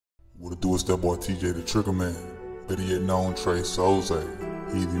What it do is that boy TJ the Trigger Man. Better yet known, Trey Soze.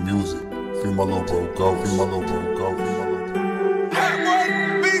 Easy music. Free my little bro, go. Free my little bro, go. Free my little bro.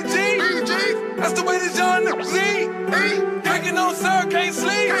 BG, that's the way the genre Z. Hacking on sir, can't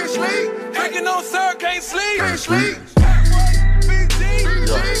sleep. Hacking on sir, can't sleep. BG,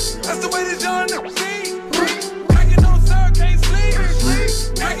 that's the way the genre Z. Hacking on sir, can't sleep.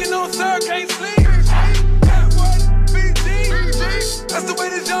 Hacking on sir, can't sleep. BG, that's the way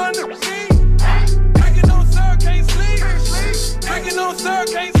the genre Z. Hacking on sir, can't sleep. Hacking on sir,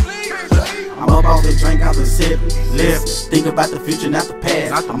 can't sleep. I'm up off the drink, I've been sipping, listen. Think about the future, not the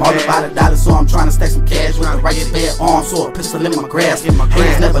past. I'm all about a dollar, so I'm trying to stack some cash with the right spare arm, so a pistol in my grasp.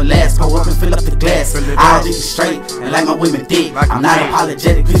 Hands never last, go up and fill up the glass. I'll drink it straight and like my women dick. I'm not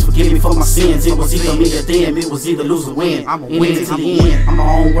apologetic, please forgive me for my sins. It was either me or them, it was either lose or win. I'm a win to the end, I'm my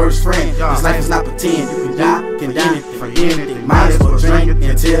own worst friend. This life is not pretend, you can die, anything for anything. Might as well drink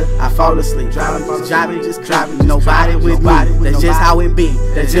until I fall asleep. Driving, just driving, nobody with me. That's just how it be,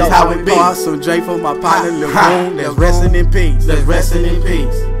 that's just how it be. Some Drake for my partner, Lil Boom, that's resting in peace. That's resting in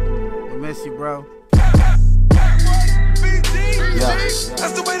peace. I miss you, bro.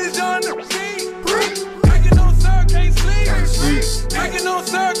 That's the way the genre Z. Hacking on sir, can't sleep. Hacking on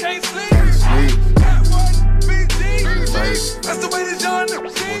sir, can't sleep. That's the way the genre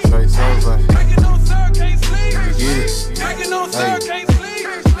Z. Hacking on sir, can't sleep. Hacking on sir, can't sleep.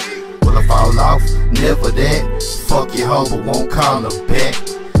 Will I fall off? Never that. Fuck your hoe, but won't call her back.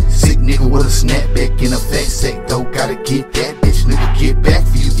 Sick nigga with a snapback in a fat sack, though gotta get that bitch nigga get back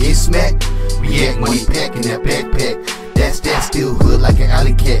for you get smacked. React when he packing that backpack. That's that still hood like an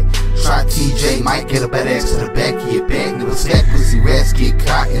alley cat. Try TJ, might get a bad ass to the back of your back. Nigga stack pussy rats get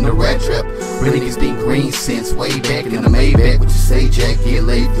caught in the rat trap. Real niggas think green sense way back in the Maybach. What you say, Jack? Get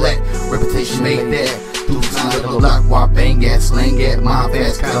laid flat. Reputation made that. Do time like a block, walk, bang at, slang at, my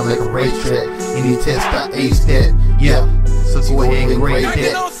fast, kinda like a racetrack. Any test, I ace that. Yeah, so go ahead and grade that.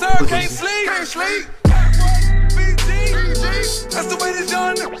 Hacking on sir, can't sleep. That's the way the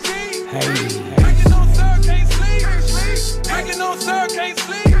genre Z. Hacking on sir, can't sleep. Hacking on sir, can't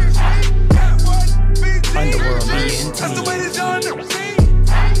sleep. Underworld BNT. That's the way the genre Z.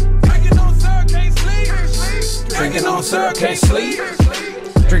 Hacking on sir, can't sleep. Hacking on sir, can't sleep.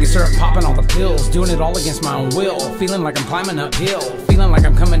 Drinking syrup, popping all the pills, doing it all against my own will. Feeling like I'm climbing uphill, feeling like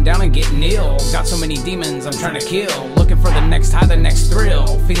I'm coming down and getting ill. Got so many demons I'm trying to kill, looking for the next high, the next thrill.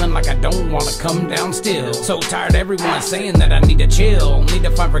 Feeling like I don't want to come down still. So tired of everyone saying that I need to chill. Need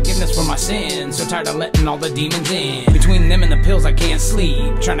to find forgiveness for my sins. So tired of letting all the demons in. Between them and the pills I can't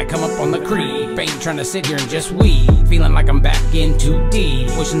sleep. Trying to come up on the creep, ain't trying to sit here and just weep. Feeling like I'm back in too deep,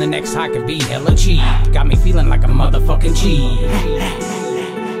 wishing the next high could be hella cheap. Got me feeling like a motherfucking cheat.